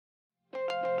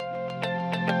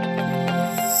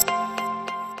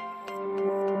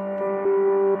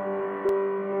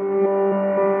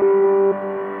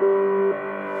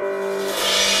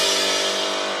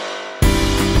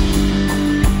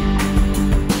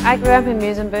I grew up in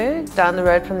Muizenberg, down the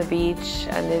road from the beach,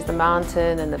 and there's the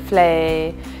mountain and the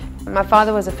vlei. My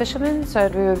father was a fisherman, so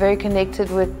we were very connected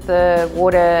with the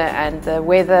water and the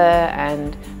weather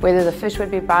and whether the fish would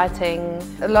be biting.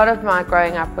 A lot of my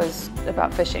growing up was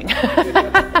about fishing.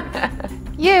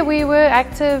 Yeah, we were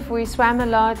active, we swam a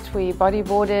lot, we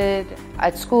bodyboarded.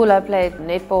 At school I played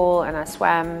netball and I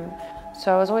swam,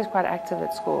 so I was always quite active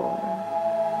at school.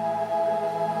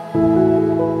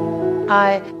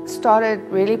 I started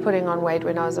really putting on weight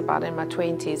when I was about in my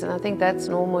 20s, and I think that's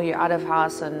normal. You're out of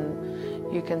house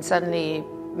and you can suddenly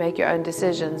make your own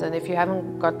decisions, and if you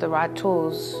haven't got the right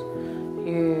tools,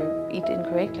 you eat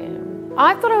incorrectly.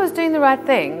 I thought I was doing the right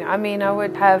thing. I mean, I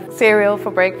would have cereal for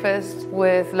breakfast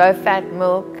with low-fat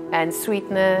milk and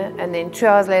sweetener, and then 2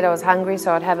 hours later I was hungry,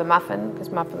 so I'd have a muffin, because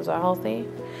muffins are healthy.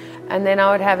 And then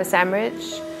I would have a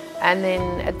sandwich, and then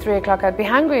at 3 o'clock I'd be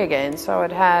hungry again, so I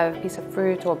would have a piece of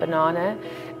fruit or banana,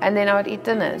 and then I would eat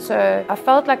dinner. So I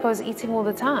felt like I was eating all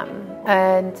the time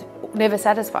and never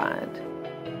satisfied.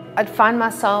 I'd find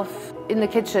myself in the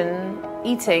kitchen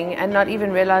eating and not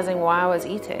even realizing why I was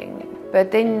eating.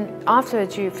 But then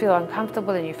afterwards you feel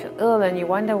uncomfortable and you feel ill and you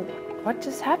wonder, what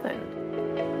just happened?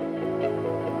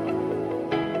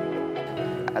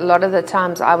 A lot of the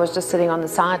times I was just sitting on the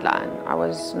sideline. I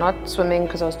was not swimming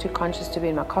because I was too conscious to be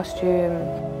in my costume.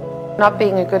 Not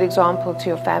being a good example to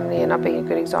your family and not being a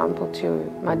good example to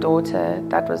my daughter,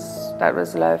 that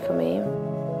was low for me.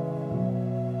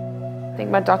 I think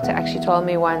my doctor actually told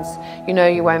me once, you know,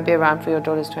 you won't be around for your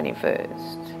daughter's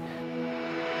 21st.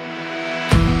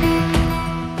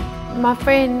 My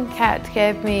friend Kat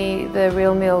gave me the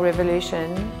Real Meal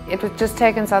Revolution. It was just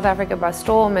taken South Africa by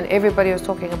storm and everybody was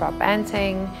talking about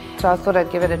banting, so I thought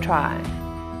I'd give it a try.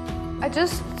 I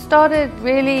just started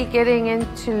really getting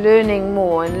into learning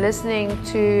more and listening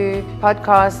to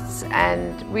podcasts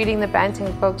and reading the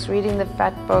banting books, reading the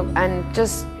fat book, and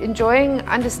just enjoying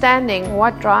understanding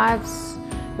what drives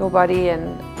your body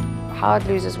and how it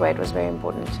loses weight was very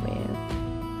important to me.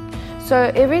 So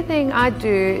everything I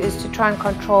do is to try and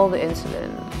control the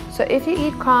insulin. So if you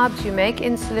eat carbs, you make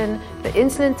insulin, the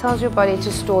insulin tells your body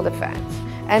to store the fat.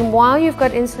 And while you've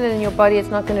got insulin in your body, it's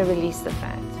not going to release the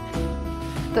fat.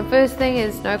 The first thing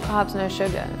is no carbs, no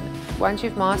sugar. Once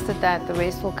you've mastered that, the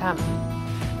rest will come.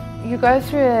 You go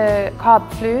through a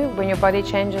carb flu when your body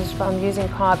changes from using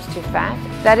carbs to fat.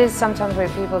 That is sometimes where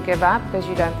people give up because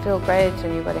you don't feel great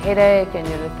and you've got a headache and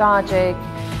you're lethargic.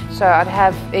 So I'd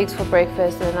have eggs for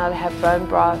breakfast, and then I'd have bone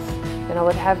broth, then I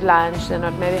would have lunch, then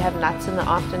I'd maybe have nuts in the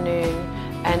afternoon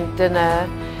and dinner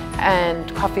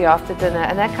and coffee after dinner,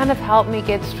 and that kind of helped me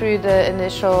get through the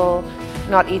initial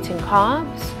not eating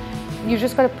carbs. You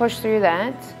just got to push through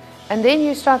that, and then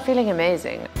you start feeling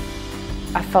amazing.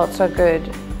 I felt so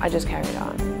good, I just carried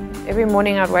on. Every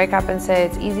morning I'd wake up and say,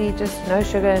 it's easy, just no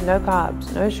sugar, no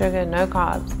carbs, no sugar, no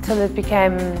carbs, till it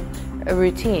became a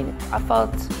routine. I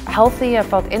felt healthy, I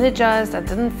felt energized, I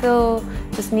didn't feel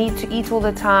this need to eat all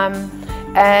the time,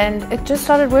 and it just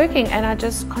started working, and I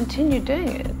just continued doing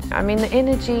it. I mean, the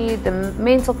energy, the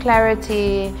mental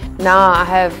clarity. Now I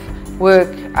have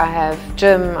work, I have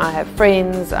gym, I have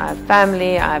friends, I have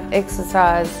family, I have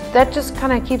exercise. That just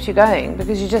kind of keeps you going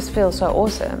because you just feel so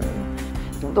awesome.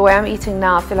 The way I'm eating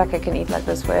now, I feel like I can eat like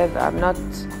this forever. I'm not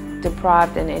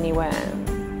deprived in any way.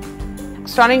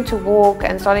 Starting to walk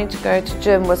and starting to go to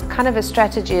gym was kind of a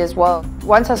strategy as well.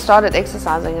 Once I started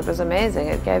exercising, it was amazing.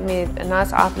 It gave me a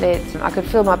nice outlet. I could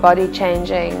feel my body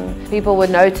changing. People were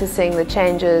noticing the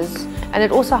changes. And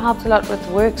it also helped a lot with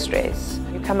work stress.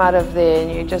 You come out of there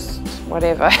and you just,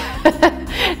 whatever.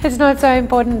 It's not so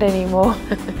important anymore.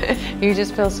 You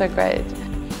just feel so great.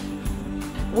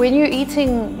 When you're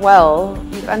eating well,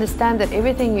 you understand that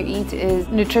everything you eat is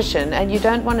nutrition and you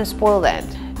don't want to spoil that.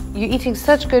 You're eating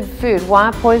such good food,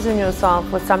 why poison yourself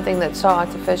with something that's so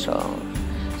artificial?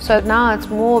 So now it's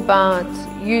more about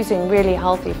using really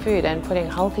healthy food and putting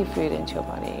healthy food into your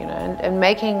body, you know, and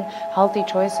making healthy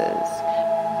choices.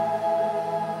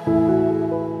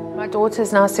 My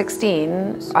daughter's now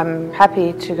 16. I'm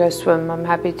happy to go swim, I'm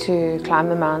happy to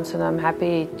climb a mountain, I'm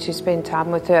happy to spend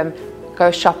time with her, go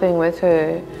shopping with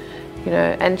her, you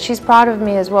know, and she's proud of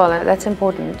me as well, and that's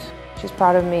important. She's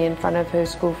proud of me in front of her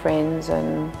school friends,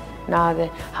 and now they're,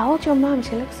 how old's your mom?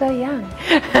 She looks so young.